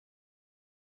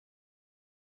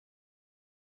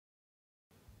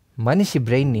మనిషి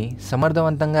బ్రెయిన్ని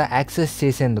సమర్థవంతంగా యాక్సెస్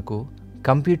చేసేందుకు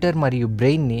కంప్యూటర్ మరియు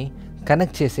బ్రెయిన్ని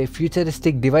కనెక్ట్ చేసే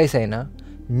ఫ్యూచరిస్టిక్ డివైస్ అయిన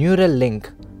న్యూరల్ లింక్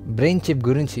బ్రెయిన్ చిప్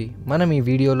గురించి మనం ఈ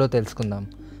వీడియోలో తెలుసుకుందాం.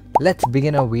 Let's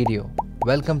begin our video.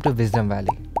 Welcome to wisdom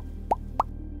valley.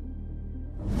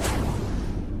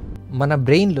 మన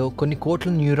బ్రెయిన్లో కొన్ని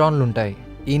కోట్ల న్యూరాన్లు ఉంటాయి.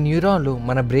 ఈ న్యూరాన్లు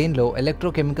మన బ్రెయిన్లో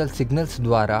ఎలక్ట్రోకెమికల్ సిగ్నల్స్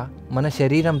ద్వారా మన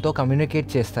శరీరంతో కమ్యూనికేట్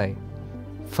చేస్తాయి.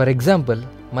 ఫర్ ఎగ్జాంపుల్,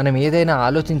 మనం ఏదైనా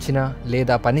ఆలోచించినా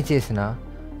లేదా పని చేసినా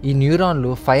ఈ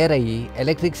న్యూరాన్లు ఫైర్ అయ్యి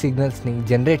ఎలక్ట్రిక్ సిగ్నల్స్ని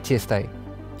జనరేట్ చేస్తాయి.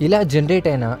 ఇలా జనరేట్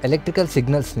అయిన ఎలక్ట్రికల్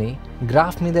సిగ్నల్స్ని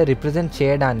గ్రాఫ్ మీద రిప్రజెంట్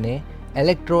చేయడాన్నే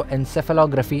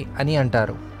ఎలక్ట్రోఎన్సెఫలాగ్రఫీ అని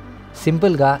అంటారు.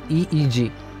 సింపుల్గా ఈఈజీ.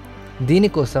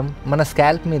 దీనికోసం మన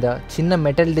స్కాల్ప్ మీద చిన్న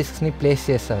మెటల్ డిస్క్స్ని ప్లేస్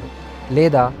చేస్తారు,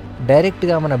 లేదా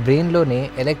డైరెక్ట్గా మన బ్రెయిన్లోనే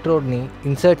ఎలక్ట్రోడ్ని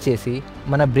ఇన్సర్ట్ చేసి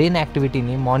మన బ్రెయిన్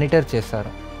యాక్టివిటీని మానిటర్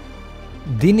చేస్తారు.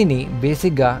 దీనిని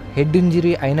బేసిక్గా హెడ్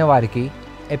ఇంజరీ అయిన వారికి,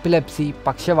 ఎపిలెప్సీ,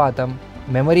 పక్షవాతం,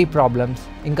 మెమరీ ప్రాబ్లమ్స్,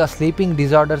 ఇంకా స్లీపింగ్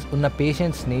డిజార్డర్స్ ఉన్న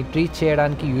పేషెంట్స్ని ట్రీట్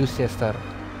చేయడానికి యూజ్ చేస్తారు.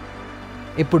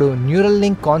 ఇప్పుడు న్యూరల్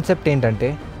లింక్ కాన్సెప్ట్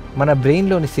ఏంటంటే, మన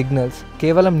బ్రెయిన్లోని సిగ్నల్స్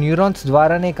కేవలం న్యూరాన్స్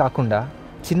ద్వారానే కాకుండా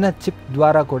చిన్న చిప్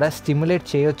ద్వారా కూడా స్టిమ్యులేట్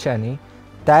చేయొచ్చు అని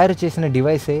తయారు చేసిన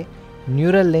డివైసే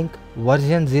న్యూరల్ లింక్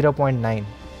వర్జన్ 0.9.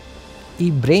 ఈ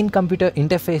బ్రెయిన్ కంప్యూటర్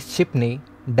ఇంటర్ఫేస్ చిప్ని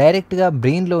డైరెక్ట్గా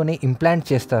బ్రెయిన్లోనే ఇంప్లాంట్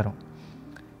చేస్తారు.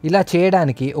 ఇలా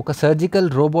చేయడానికి ఒక సర్జికల్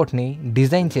రోబోట్ని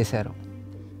డిజైన్ చేశారు.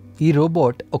 ఈ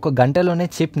రోబోట్ ఒక గంటలోనే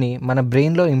చిప్ని మన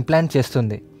బ్రెయిన్లో ఇంప్లాంట్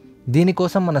చేస్తుంది.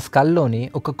 దీనికోసం మన స్కల్లోని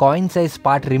ఒక కాయిన్ సైజ్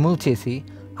పార్ట్ రిమూవ్ చేసి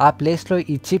ఆ ప్లేస్లో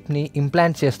ఈ చిప్ని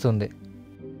ఇంప్లాంట్ చేస్తుంది.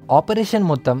 ఆపరేషన్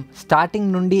మొత్తం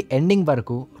స్టార్టింగ్ నుండి ఎండింగ్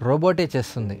వరకు రోబోటే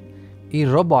చేస్తుంది. ఈ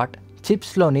రోబోట్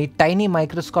చిప్స్లోని టైనీ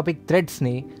మైక్రోస్కోపిక్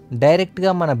థ్రెడ్స్ని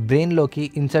డైరెక్ట్గా మన బ్రెయిన్లోకి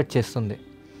ఇన్సర్ట్ చేస్తుంది.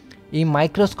 ఈ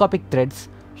మైక్రోస్కోపిక్ థ్రెడ్స్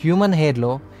హ్యూమన్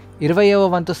హెయిర్లో 20వ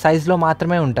వంతు సైజులో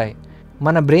మాత్రమే ఉంటాయి.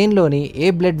 మన బ్రెయిన్లోని ఏ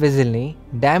బ్లడ్ వెజిల్ని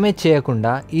డ్యామేజ్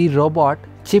చేయకుండా ఈ రోబోట్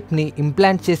చిప్ని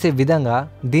ఇంప్లాంట్ చేసే విధంగా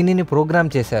దీనిని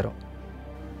ప్రోగ్రామ్ చేశారు.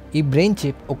 ఈ బ్రెయిన్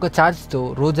చిప్ ఒక ఛార్జ్తో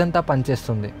రోజంతా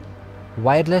పనిచేస్తుంది.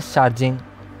 Wireless charging,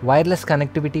 wireless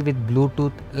connectivity with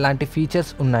Bluetooth లాంటి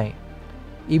ఫీచర్స్ ఉన్నాయి.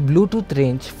 ఈ Bluetooth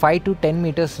range 5 to 10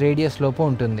 metres radius లోపు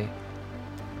ఉంటుంది.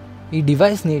 ఈ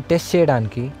డివైస్ని టెస్ట్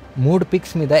చేయడానికి 3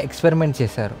 పిగ్స్ మీద ఎక్స్పెరిమెంట్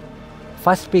చేశారు.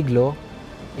 ఫస్ట్ పిగ్లో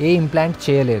ఏ ఇంప్లాంట్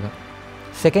చేయలేదు.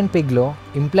 సెకండ్ పిగ్లో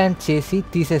ఇంప్లాంట్ చేసి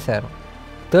తీసేశారు.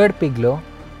 థర్డ్ పిగ్లో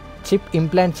చిప్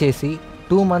ఇంప్లాంట్ చేసి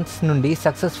 2 months నుండి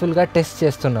సక్సెస్ఫుల్గా టెస్ట్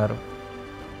చేస్తున్నారు.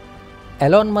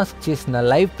 ఎలాన్ మస్క్ చేసిన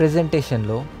లైవ్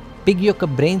ప్రెజెంటేషన్లో పిగ్ యొక్క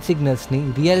బ్రెయిన్ సిగ్నల్స్ని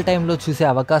రియల్ టైంలో చూసే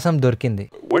అవకాశం దొరికింది.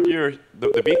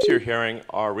 The beeps you're hearing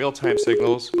are real-time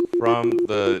signals from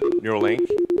the Neuralink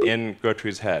in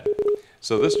Gertrude's head.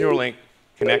 So this Neuralink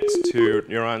connects to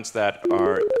neurons that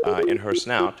are in her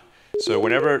snout. So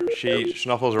whenever she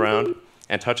snuffles around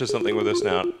and touches something with her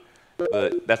snout,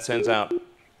 that sends out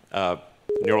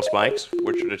neural spikes,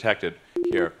 which are detected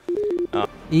here.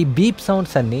 ఈ beep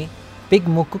sounds అన్నీ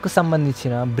Pig ముక్కుకు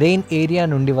సంబంధించిన brain area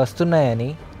నుండి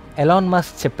వస్తున్నాయని Elon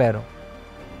Musk చెప్పారు.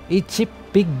 ఈ chip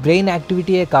Pig brain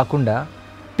యాక్టివిటీయే కాకుండా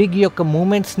Pig యొక్క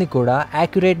మూమెంట్స్ని కూడా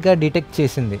యాక్యురేట్గా డిటెక్ట్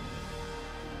చేసింది.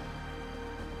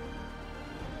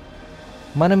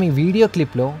 మనం ఈ వీడియో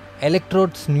క్లిప్లో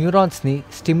ఎలక్ట్రోడ్స్ న్యూరాన్స్ని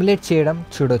స్టిమ్యులేట్ చేయడం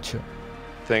చూడొచ్చు.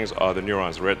 Things are the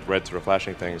neurons. Red sort of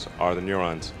flashing things are the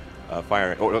neurons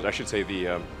firing. Or I should say the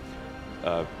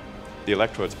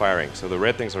electrodes firing. So the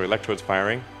red things are electrodes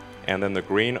firing, and then the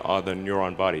green are the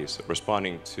neuron bodies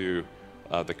responding to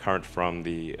the current from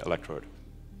the electrode.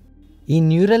 ఈ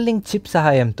neural link chip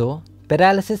సహాయంతో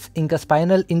paralysis ఇంకా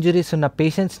spinal injuries ఉన్న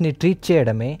పేషెంట్స్ని treat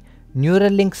చేయడమే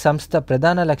neural link సంస్థ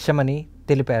ప్రధాన లక్ష్యమని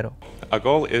తెలిపారు. Our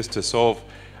goal is to solve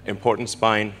important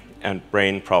spine and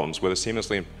brain problems with a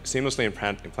seamlessly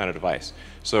implanted device.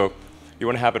 So you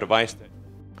want to have a device that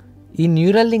ఈ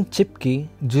neural link చిప్కి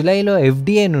జూలైలో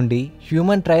FDA నుండి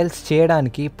human trials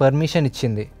చేయడానికి permission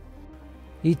ఇచ్చింది.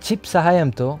 ఈ చిప్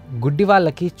సహాయంతో గుడ్డి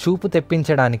వాళ్ళకి చూపు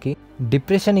తెప్పించడానికి,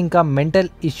 డిప్రెషన్ ఇంకా మెంటల్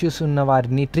ఇష్యూస్ ఉన్న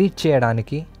వారిని ట్రీట్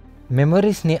చేయడానికి,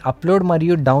 మెమరీస్ని అప్లోడ్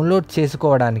మరియు డౌన్లోడ్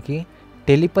చేసుకోవడానికి,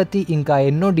 టెలిపతి ఇంకా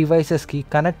ఎన్నో డివైసెస్కి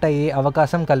కనెక్ట్ అయ్యే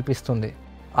అవకాశం కల్పిస్తుంది.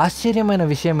 ఆశ్చర్యమైన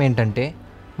విషయం ఏంటంటే,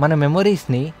 మన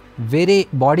మెమరీస్ని వేరే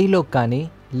బాడీలోకి కానీ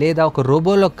లేదా ఒక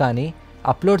రోబోలోకి కానీ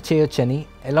అప్లోడ్ చేయొచ్చని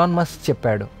ఎలాన్ మస్క్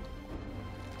చెప్పాడు.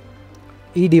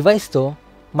 ఈ డివైస్తో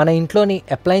మన ఇంట్లోని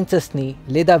అప్లయన్సెస్ని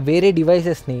లేదా వేరే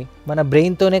డివైసెస్ని మన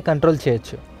బ్రెయిన్తోనే కంట్రోల్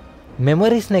చేయొచ్చు,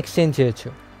 మెమరీస్ని ఎక్స్చేంజ్ చేయొచ్చు.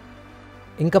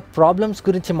 ఇంకా ప్రాబ్లమ్స్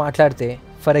గురించి మాట్లాడితే,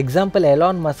 ఫర్ ఎగ్జాంపుల్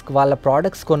ఎలాన్ మస్క్ వాళ్ళ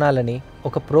ప్రోడక్ట్స్ కొనాలని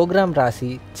ఒక ప్రోగ్రామ్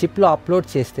రాసి చిప్లో అప్లోడ్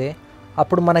చేస్తే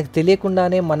అప్పుడు మనకు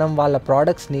తెలియకుండానే మనం వాళ్ళ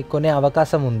ప్రోడక్ట్స్ని కొనే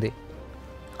అవకాశం ఉంది.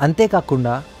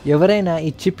 అంతేకాకుండా ఎవరైనా ఈ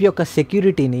చిప్ యొక్క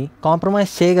సెక్యూరిటీని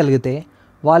కాంప్రమైజ్ చేయగలిగితే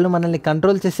వాళ్ళు మనల్ని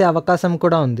కంట్రోల్ చేసే అవకాశం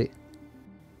కూడా ఉంది.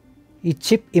 ఈ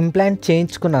చిప్ ఇంప్లాంట్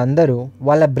చేయించుకున్న అందరూ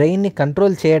వాళ్ళ బ్రెయిన్ని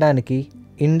కంట్రోల్ చేయడానికి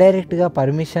ఇండైరెక్ట్గా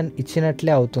పర్మిషన్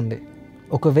ఇచ్చినట్లే అవుతుంది,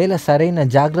 ఒకవేళ సరైన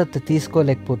జాగ్రత్త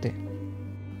తీసుకోలేకపోతే.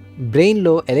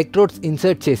 బ్రెయిన్లో ఎలక్ట్రోడ్స్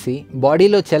ఇన్సర్ట్ చేసి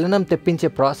బాడీలో చలనం తెప్పించే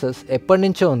ప్రాసెస్ ఎప్పటి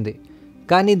నుంచో ఉంది,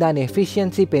 కానీ దాని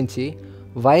ఎఫిషియన్సీ పెంచి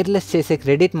వైర్లెస్ చేసే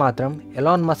క్రెడిట్ మాత్రం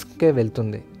ఎలాన్ మస్క్కే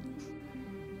వెళ్తుంది.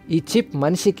 ఈ చిప్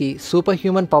మనిషికి సూపర్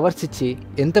హ్యూమన్ పవర్స్ ఇచ్చి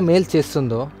ఎంత మేలు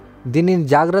చేస్తుందో, దీనిని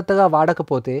జాగ్రత్తగా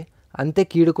వాడకపోతే అంతే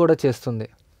కీడు కూడా చేస్తుంది.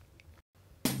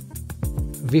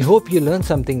 We hope you learn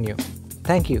something new.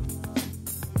 Thank you.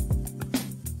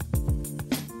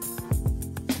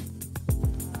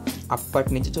 అప్పటి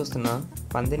నుంచి చూస్తున్నా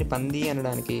పందిని పంది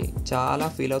అనడానికి చాలా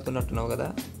ఫీల్ అవుతున్నట్టున్నావు కదా.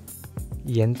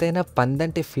 ఎంతైనా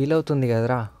పందంటే ఫీల్ అవుతుంది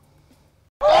కదరా.